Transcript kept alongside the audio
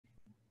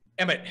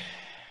Emmett.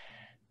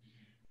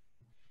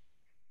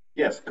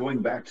 Yes,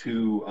 going back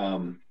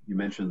to you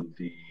mentioned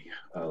the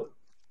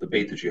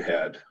debate that you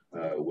had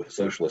with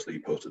Socialists that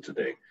you posted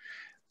today.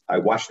 I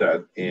watched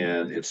that,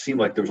 and it seemed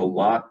like there was a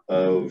lot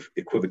of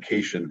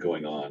equivocation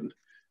going on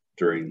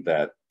during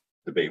that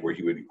debate, where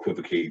he would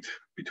equivocate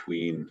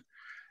between,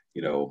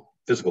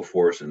 physical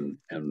force and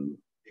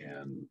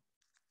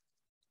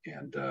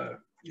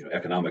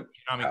economic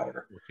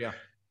power. Yeah.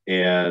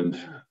 And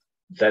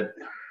that,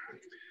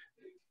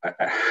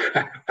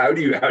 how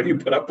do you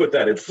put up with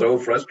that? It's so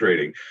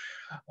frustrating.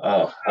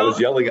 I was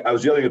yelling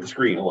at the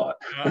screen a lot.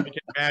 I can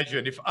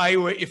imagine if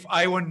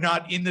I were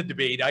not in the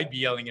debate, I'd be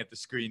yelling at the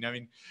screen. I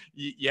mean,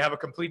 you have a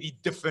completely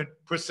different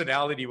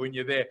personality when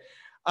you're there.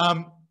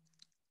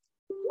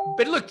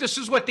 But look, this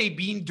is what they've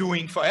been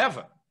doing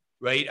forever,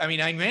 right? I mean,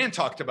 Ayn Rand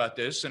talked about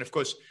this, and of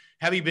course,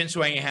 Harry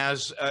Binswanger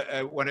has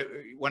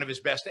one of his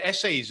best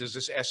essays is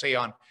this essay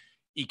on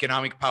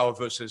economic power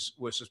versus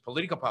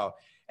political power.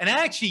 And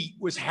I actually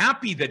was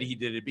happy that he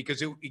did it,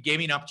 because it gave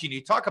me an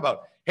opportunity to talk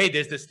about, hey,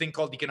 there's this thing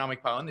called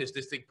economic power and there's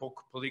this thing called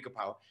political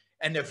power.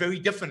 And they're very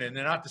different and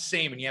they're not the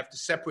same. And you have to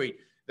separate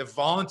the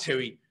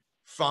voluntary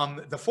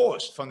from the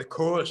forced, from the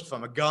coerced,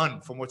 from a gun,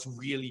 from what's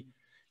really.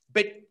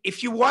 But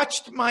if you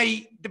watched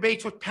my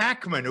debates with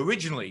Pacman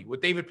originally,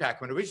 with David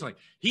Pacman originally,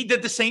 he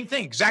did the same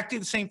thing, exactly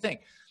the same thing.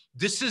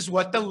 This is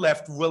what the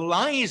left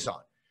relies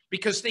on,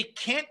 because they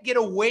can't get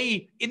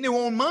away in their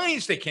own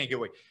minds. They can't get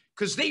away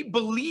because they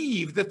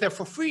believe that they're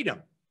for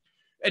freedom.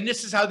 And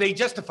this is how they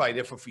justify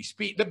they're for free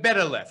speech. The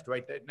better left,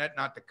 right?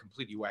 Not the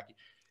completely wacky.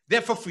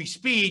 They're for free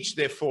speech.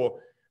 They're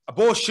for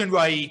abortion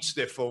rights.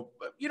 They're for,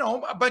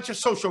 a bunch of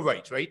social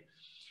rights, right?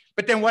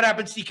 But then what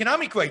happens to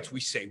economic rights?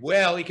 We say,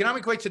 well,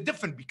 economic rights are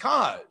different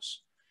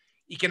because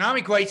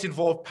economic rights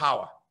involve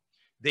power.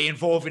 They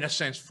involve, in a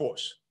sense,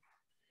 force.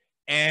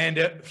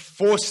 And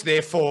force,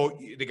 therefore,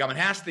 the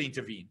government has to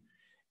intervene.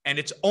 And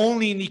it's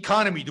only in the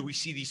economy do we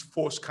see these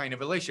force kind of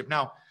relationship.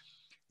 Now,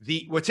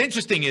 what's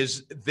interesting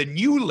is the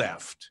new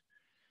left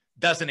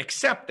doesn't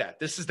accept that.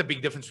 This is the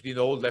big difference between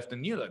the old left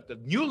and the new left. The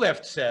new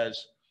left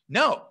says,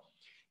 no,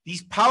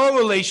 these power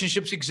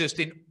relationships exist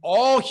in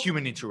all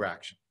human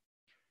interaction,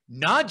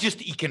 not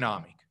just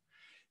economic.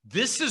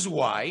 This is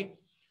why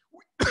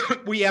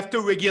we have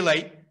to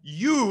regulate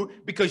you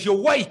because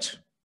you're white.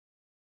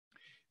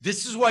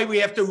 This is why we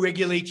have to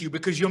regulate you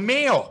because you're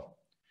male.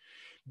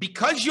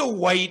 Because you're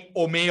white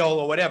or male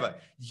or whatever,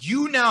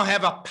 you now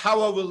have a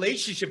power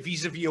relationship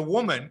vis-a-vis a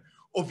woman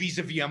or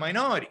vis-a-vis a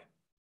minority.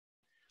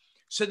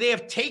 So they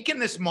have taken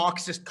this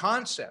Marxist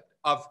concept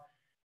of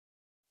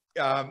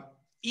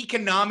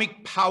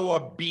economic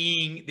power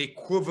being the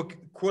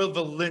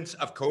equivalence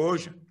of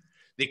coercion,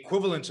 the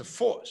equivalence of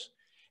force,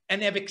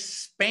 and have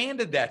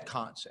expanded that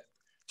concept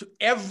to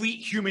every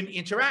human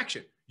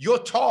interaction. You're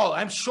tall,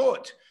 I'm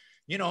short,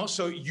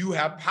 so you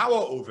have power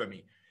over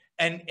me.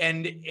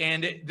 And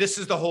this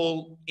is the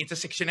whole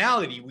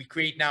intersectionality. We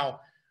create now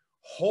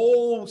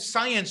whole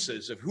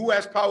sciences of who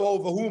has power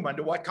over whom,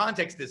 under what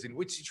context is, in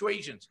which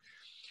situations.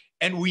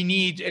 And we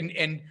need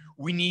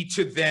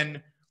to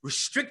then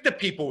restrict the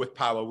people with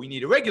power. We need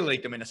to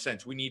regulate them in a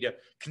sense. We need to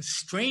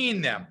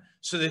constrain them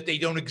so that they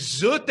don't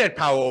exert that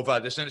power over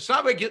others. And it's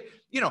not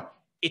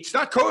it's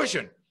not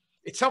coercion.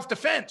 It's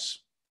self-defense.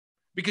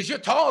 Because you're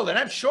tall and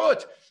I'm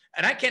short.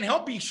 And I can't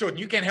help being short, and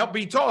you can't help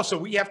being tall. So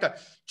we have to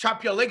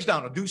chop your legs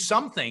down or do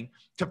something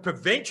to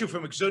prevent you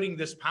from exerting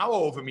this power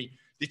over me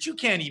that you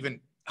can't even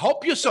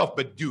help yourself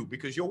but do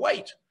because you're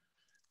white.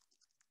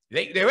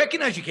 They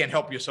recognize you can't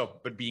help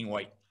yourself but being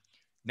white.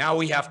 Now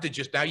you have to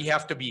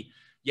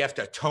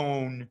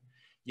atone,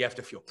 you have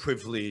to feel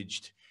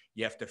privileged,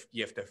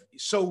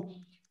 so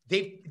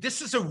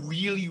this is a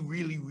really,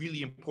 really,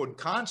 really important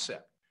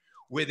concept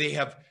where they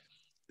have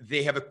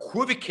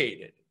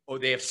equivocated, or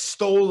they have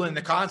stolen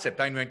the concept.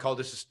 Ayn Rand called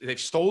this, they've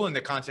stolen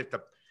the concept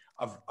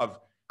of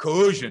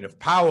coercion, of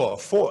power,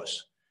 of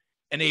force,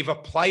 and they've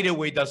applied it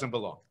where it doesn't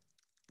belong.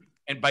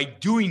 And by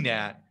doing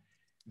that,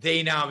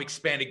 they now have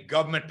expanded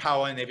government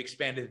power, and they've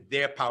expanded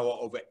their power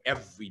over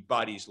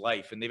everybody's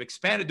life. And they've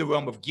expanded the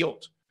realm of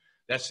guilt.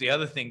 That's the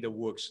other thing that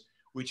works,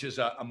 which is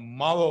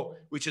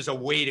a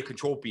way to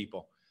control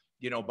people,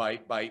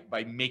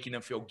 by making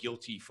them feel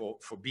guilty for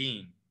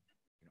being,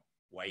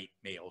 white,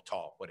 male,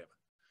 tall, whatever.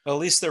 Well,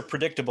 at least they're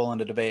predictable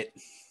in a debate.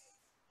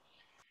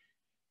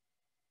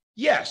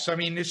 Yes, I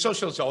mean, the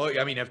socialists,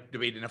 I've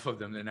debated enough of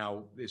them that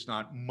now there's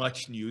not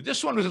much new.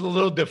 This one was a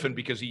little different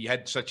because he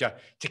had such a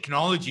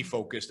technology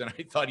focus, and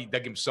I thought he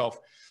dug himself.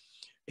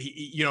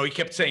 He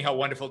kept saying how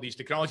wonderful these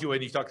technology were,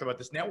 and he talked about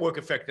this network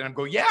effect, and I'm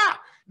going, yeah,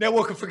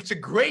 network effects are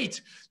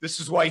great. This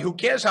is why, who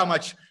cares how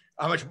much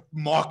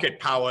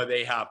market power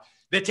they have?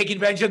 They're taking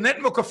advantage of the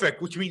network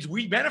effect, which means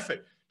we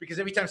benefit, because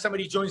every time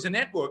somebody joins the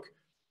network,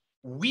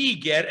 we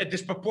get a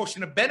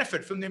disproportionate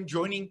benefit from them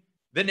joining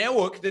the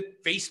network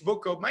that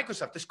Facebook or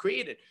Microsoft has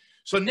created.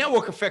 So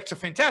network effects are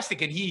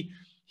fantastic. And he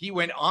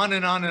went on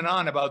and on and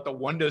on about the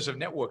wonders of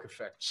network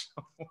effects.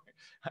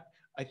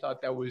 I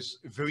thought that was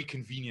very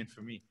convenient for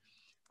me.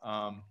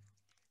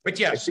 But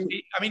yes,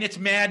 it's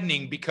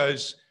maddening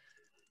because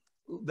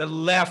the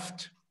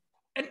left,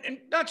 and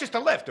not just the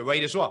left, the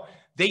right as well,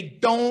 see,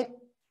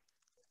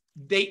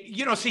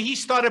 he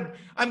started,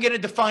 I'm going to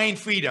define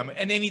freedom,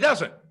 and then he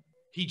doesn't.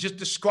 He just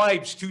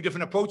describes two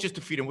different approaches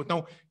to freedom with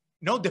no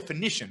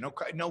definition,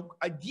 no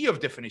idea of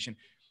definition.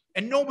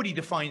 And nobody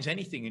defines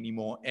anything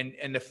anymore. And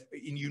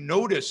you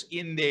notice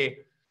in their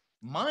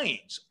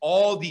minds,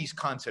 all these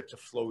concepts are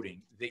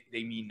floating.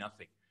 They mean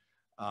nothing.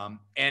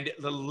 And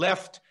the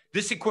left,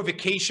 this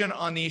equivocation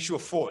on the issue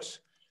of force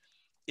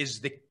is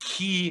the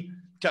key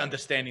to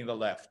understanding the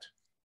left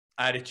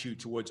attitude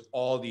towards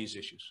all these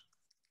issues.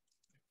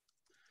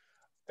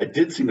 I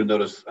did seem to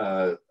notice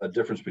a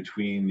difference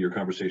between your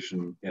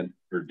conversation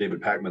or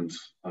David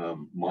Pakman's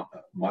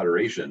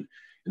moderation,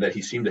 in that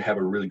he seemed to have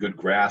a really good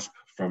grasp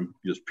from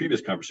his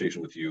previous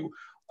conversation with you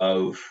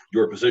of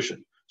your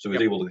position. So he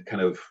was able to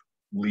kind of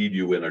lead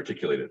you and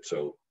articulate it.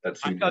 So that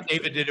seemed. I thought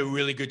David did a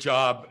really good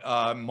job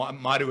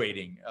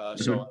moderating.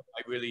 So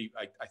I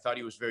thought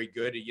he was very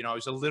good. I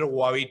was a little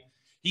worried.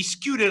 He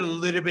skewed it a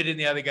little bit in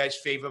the other guy's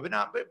favor, but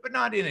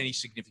not in any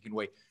significant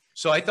way.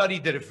 So I thought he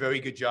did a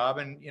very good job,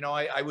 and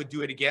I would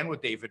do it again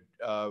with David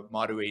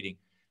moderating,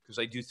 because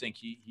I do think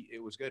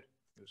it was good.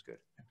 It was good.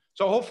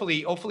 So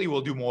hopefully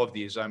we'll do more of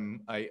these.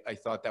 I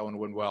thought that one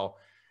went well.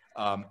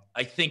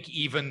 I think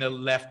even the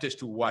leftists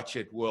who watch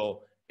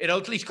it'll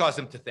at least cause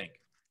them to think.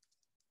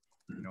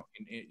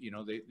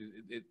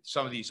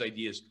 Some of these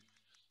ideas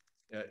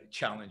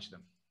challenge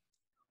them.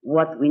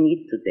 What we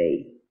need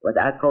today, what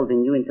I call the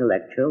new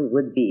intellectual,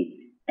 would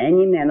be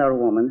any man or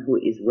woman who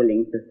is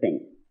willing to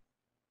think.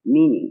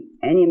 Meaning,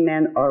 any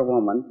man or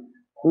woman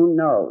who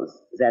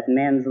knows that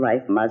man's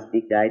life must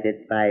be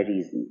guided by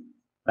reason,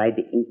 by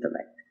the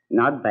intellect,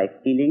 not by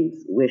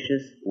feelings,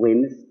 wishes,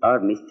 whims, or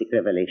mystic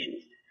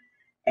revelations.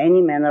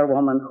 Any man or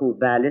woman who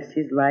values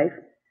his life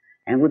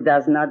and who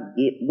does not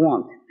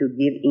want to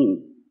give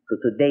in to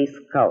today's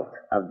cult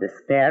of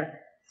despair,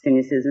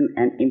 cynicism,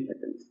 and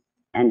impotence,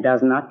 and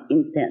does not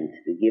intend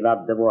to give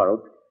up the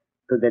world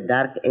to the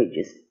dark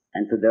ages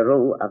and to the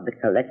rule of the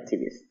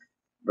collectivist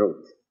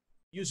brute.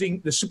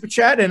 Using the super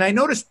chat, and I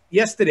noticed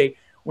yesterday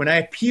when I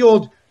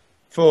appealed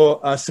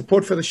for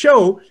support for the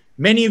show,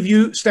 many of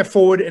you stepped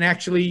forward and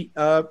actually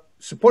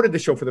supported the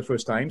show for the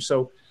first time.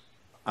 So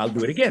I'll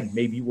do it again.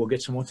 Maybe we'll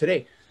get some more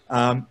today.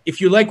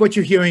 If you like what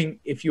you're hearing,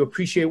 if you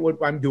appreciate what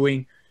I'm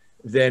doing,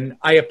 then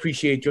I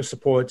appreciate your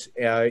support.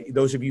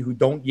 Those of you who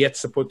don't yet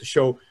support the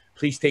show,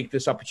 please take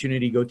this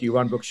opportunity. Go to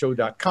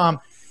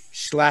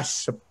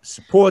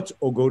yaronbrookshow.com/support,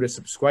 or go to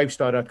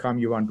subscribestar.com,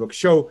 Yaron Brook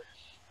Show,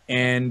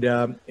 and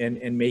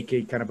make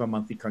a kind of a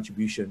monthly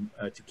contribution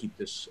to keep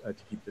this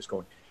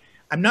going.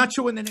 I'm not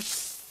sure when the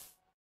next